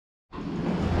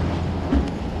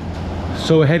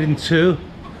So we're heading to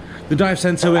the dive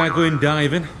centre. We are going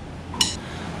diving.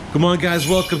 Good morning guys,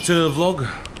 welcome to the vlog.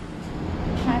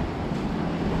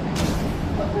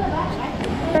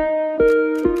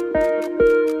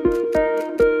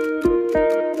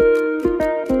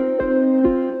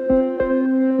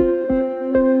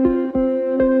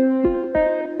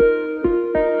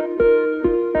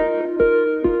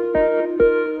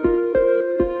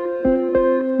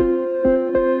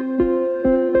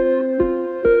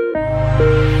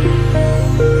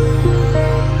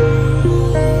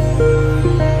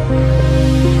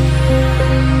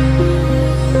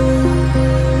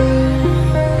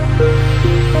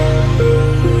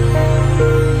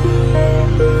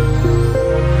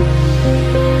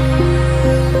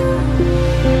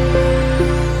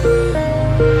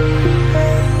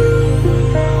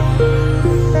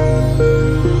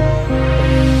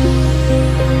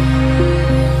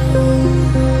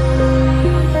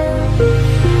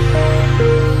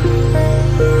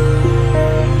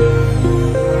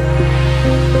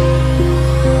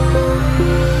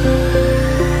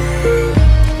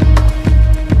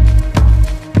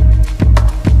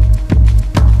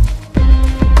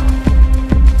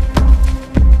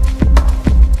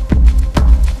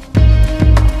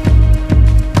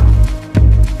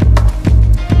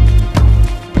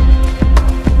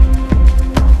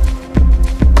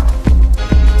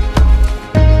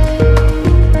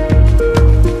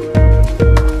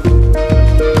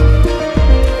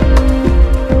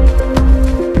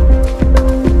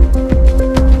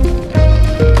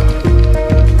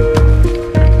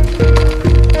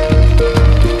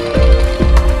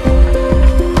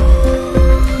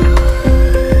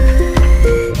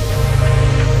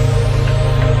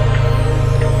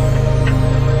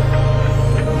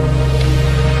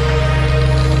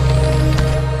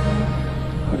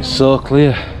 So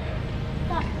clear.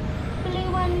 That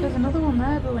blue one. There's another one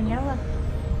there, blue and yellow.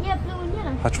 Yeah, blue and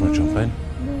yellow. I just want to jump in.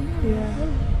 Yeah.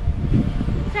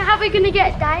 So how are we going to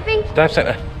get diving? Dive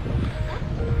centre.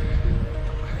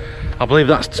 I believe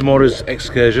that's tomorrow's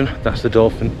excursion. That's the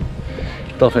dolphin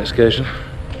excursion.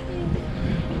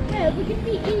 Yeah, we could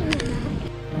be eating it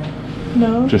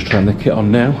now. No. Just trying the kit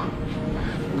on now.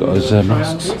 Got his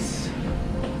masks.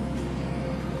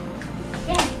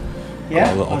 Yeah.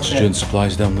 All the oxygen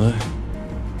supplies down there.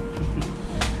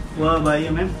 What about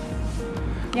you, ma'am?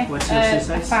 Yeah. What's your shoe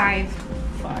size? 5.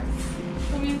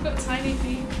 5. Well, we've got tiny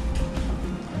feet.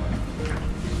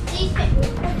 These fit.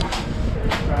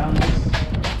 Brown.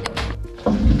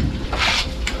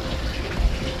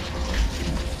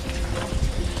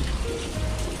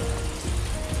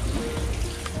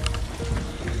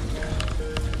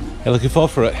 You looking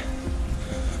forward for it?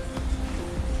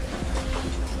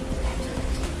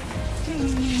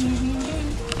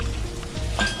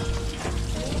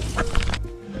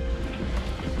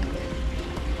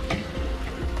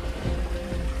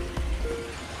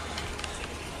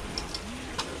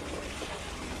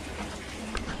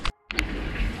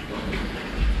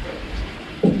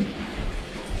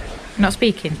 Not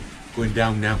speaking. Going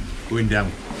down now. Going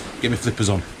down. Get my flippers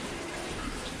on.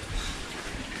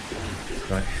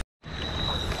 Right.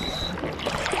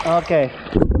 Okay.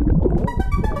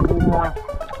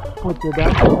 Put you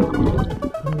down.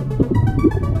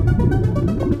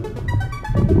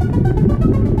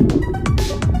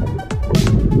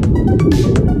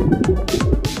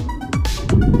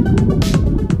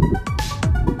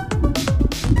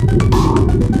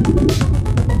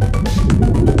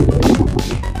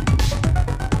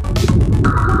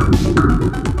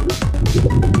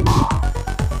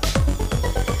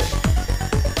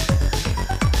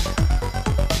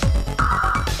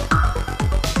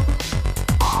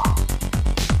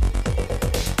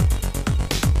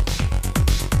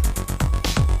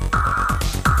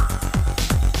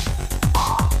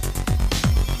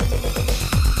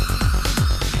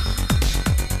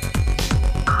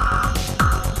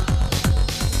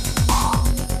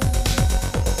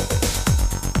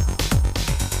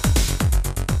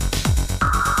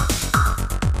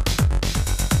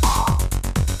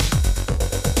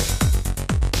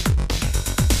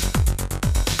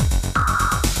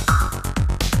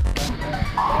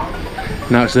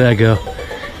 Now it's there, go.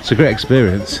 It's a great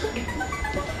experience.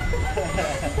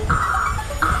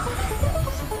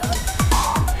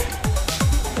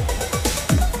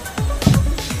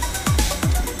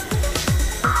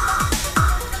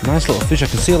 Nice little fish. I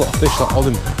can see a lot of fish, like all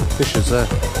them fishes there.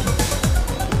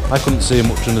 I couldn't see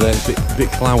much under there, it's a bit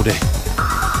cloudy.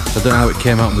 I don't know how it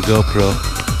came out on the GoPro.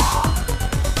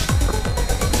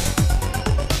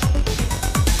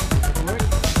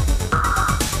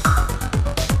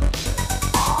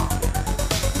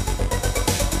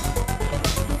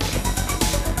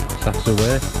 That's the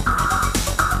way.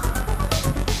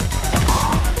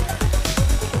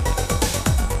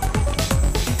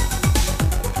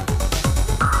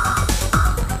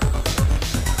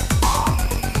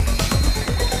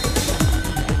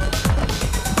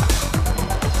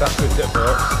 That's good tip,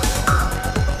 folks.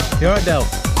 You alright, Del?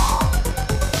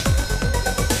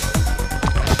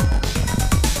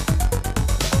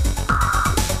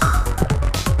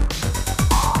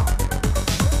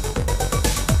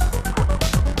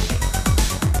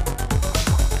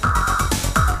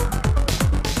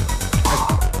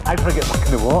 I'd forget back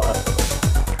in the water.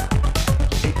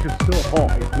 It's just so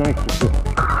hot, it's nice to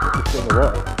just in the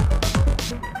water.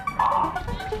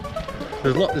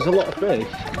 There's a lot of fish.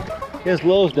 There's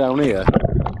loads down here.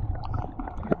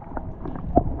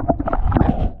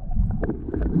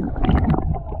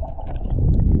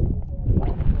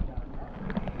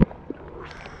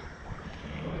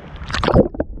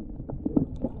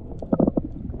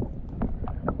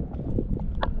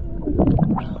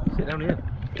 Sit down here.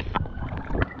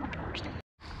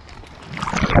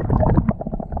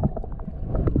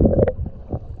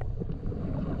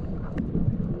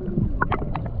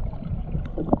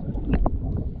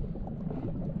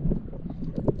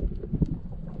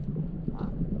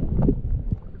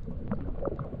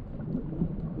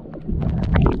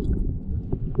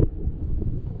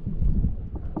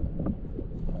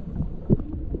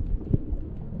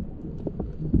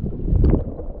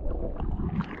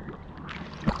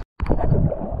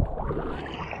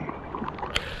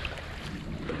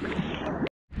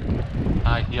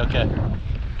 Hi, you okay?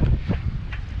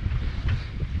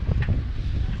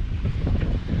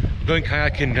 We're going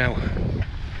kayaking now.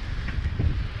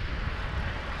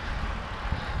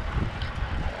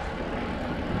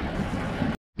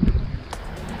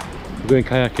 We're going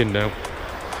kayaking now.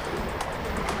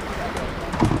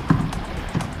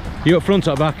 You up front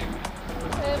or back?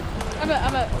 I'm at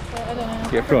I don't know.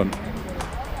 You up front?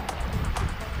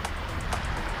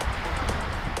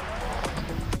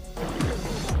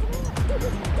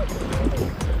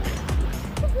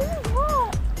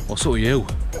 What's up with you?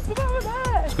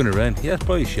 It's going to rain. Yeah, it's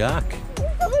probably a shark.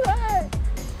 I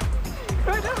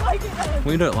don't like it then.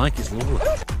 Well, you don't like it, it's lovely.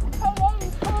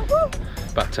 How long?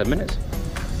 About 10 minutes.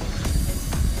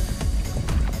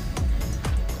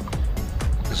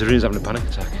 Zarina's having a panic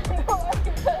attack. I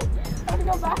want to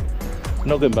go back. I'm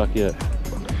not going back yet.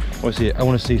 I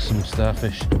want to see some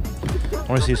starfish. I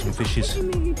want to see some fishes.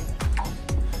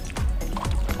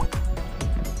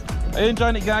 Are you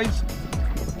enjoying it, guys?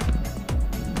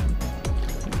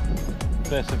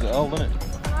 Best of it all, isn't it?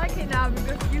 I like it now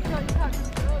because you can't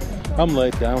control it. I'm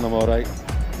laid down, I'm alright.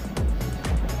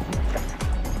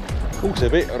 Oh, it's a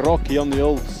bit rocky on the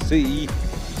old sea,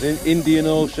 the Indian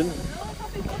Ocean.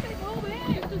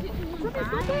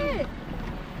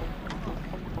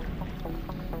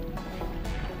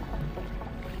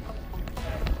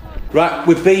 Right,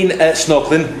 we've been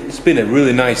snorkeling. It's been a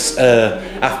really nice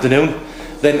afternoon.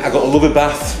 Then I got a lovely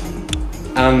bath,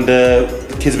 and the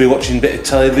kids have been watching a bit of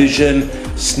television,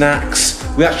 snacks.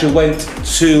 We actually went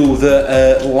to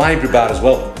the library bar as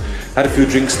well. Had a few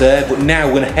drinks there, but now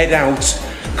we're gonna head out,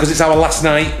 because it's our last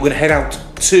night, we're gonna head out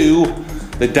to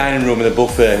the dining room and the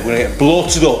buffet. We're gonna get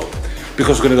bloated up,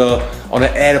 because we're gonna go on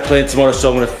an aeroplane tomorrow, so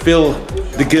I'm gonna fill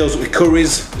the girls up with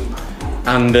curries,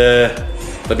 and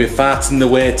they'll be farting the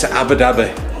way to Abu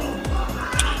Dhabi.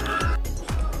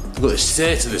 Look at the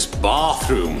state of this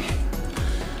bathroom.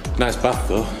 Nice bath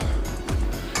though.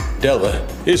 Della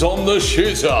is on the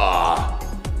shitter.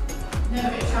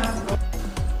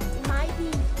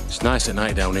 It's nice at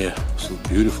night down here. It's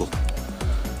beautiful.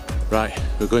 Right,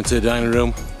 we're going to the dining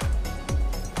room.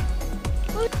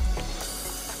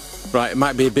 Right, it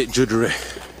might be a bit juddery.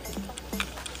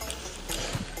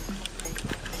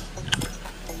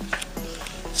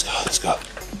 Let's go.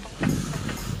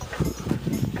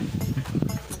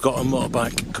 We've got a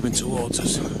motorbike coming towards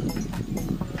us.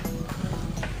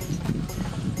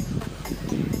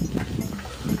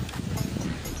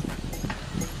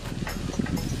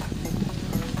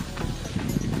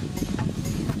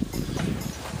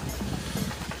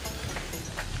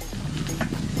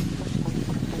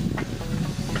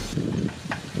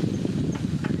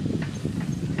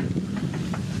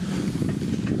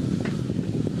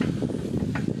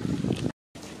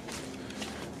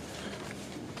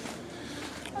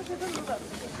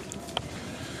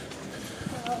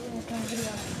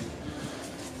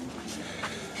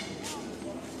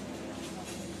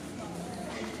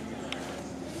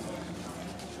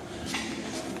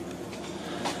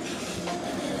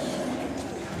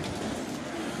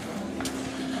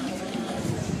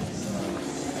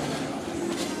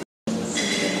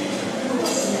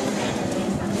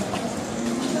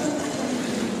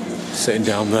 Sitting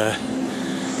down there.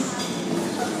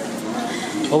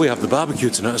 Oh, we have the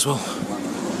barbecue tonight as well.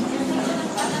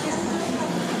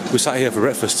 We sat here for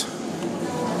breakfast.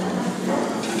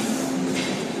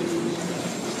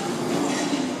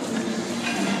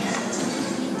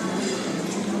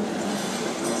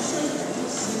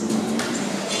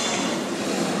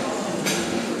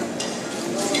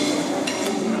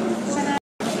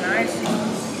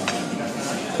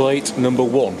 Plate number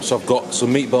 1. So I've got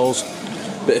some meatballs,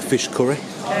 bit of fish curry,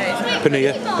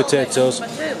 paneer, potatoes,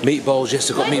 meatballs.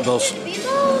 Yes, I've got meatballs.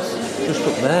 Just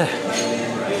up there.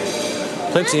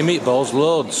 Plenty of meatballs,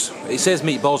 loads. It says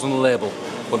meatballs on the label.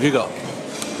 What have you got?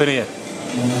 Paneer.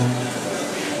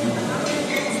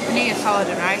 Paneer, salad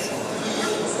and rice.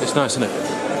 It's nice, isn't it?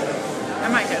 I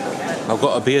might get it. I've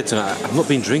got a beer tonight. I've not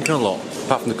been drinking a lot,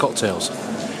 apart from the cocktails.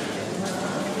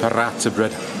 Paratha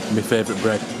bread, my favourite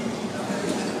bread.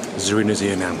 Zarina's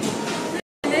here now.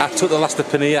 I took the last of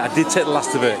paneer. I did take the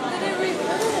last of it.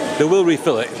 They will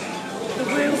refill it. The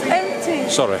wheel's empty.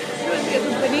 Sorry. Get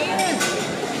the paneer.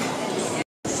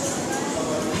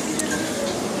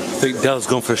 I think Del's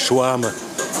gone for a shawarma.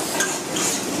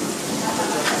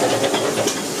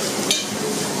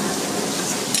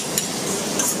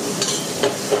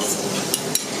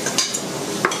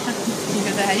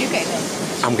 You get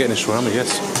it? I'm getting a shawarma,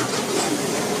 yes.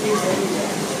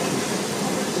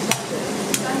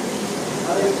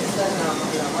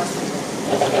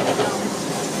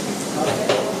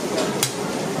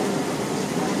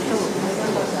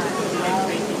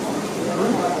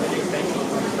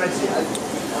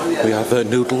 We have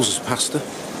noodles as pasta.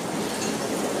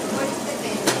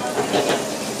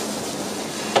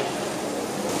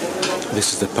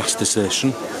 This is the pasta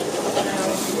station.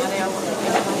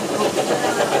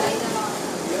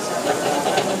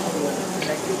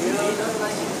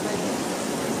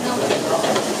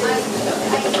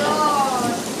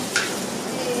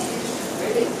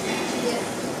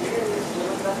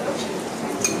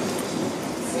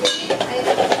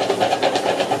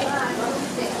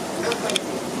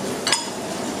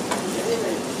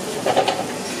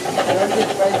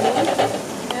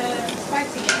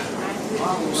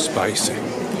 Spicy.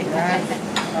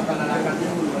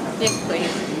 Yes,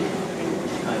 please.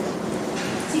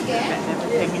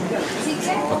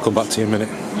 I'll come back to you in a minute.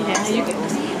 Yeah, you get it.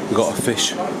 We've got a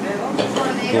fish.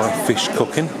 Live fish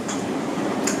cooking.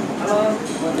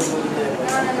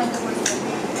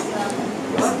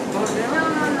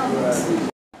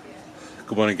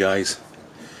 Good morning, guys.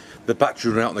 The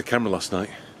battery ran out on the camera last night.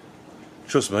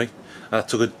 Trust me, I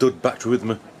took a dud battery with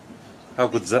me. How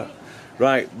good's that?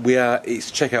 Right,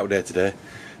 it's checkout day today,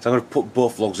 so I'm going to put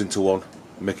both vlogs into one,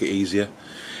 make it easier.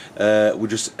 We're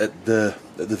just at the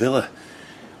villa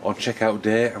on checkout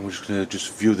day, and we're just going to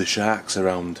view the sharks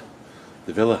around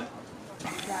the villa.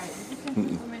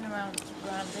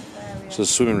 So they're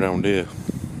swimming around here.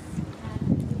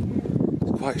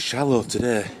 It's quite shallow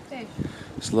today.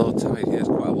 It's low tide here, there's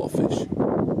quite a lot of fish.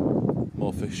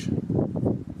 More fish.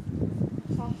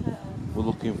 We're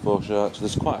looking for sharks.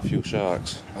 There's quite a few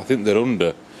sharks. I think they're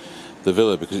under the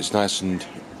villa because it's nice and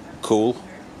cool.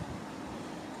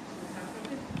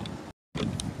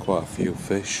 Quite a few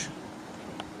fish.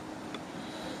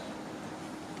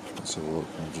 Let's have a look.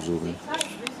 I'll just zoom in.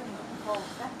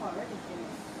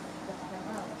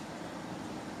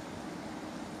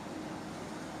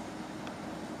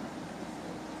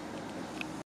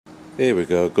 Here we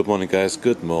go. Good morning, guys.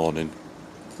 Good morning.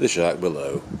 The shark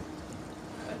below.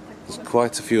 There's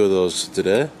quite a few of those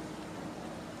today.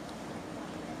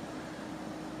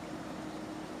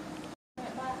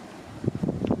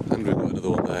 And we've got another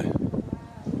one there.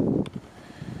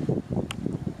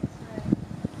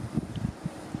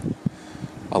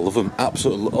 I love them,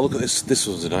 absolutely. Oh, look at this. This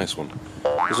one's a nice one.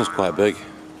 This one's quite big.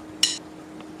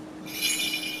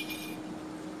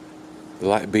 They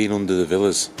like being under the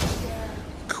villas.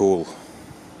 Cool.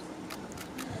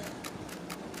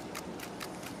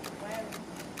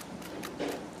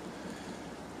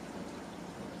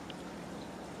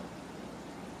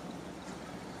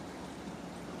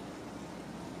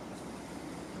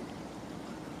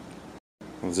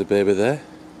 There's a baby there.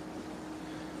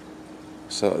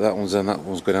 So that one's in, that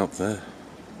one's going out there.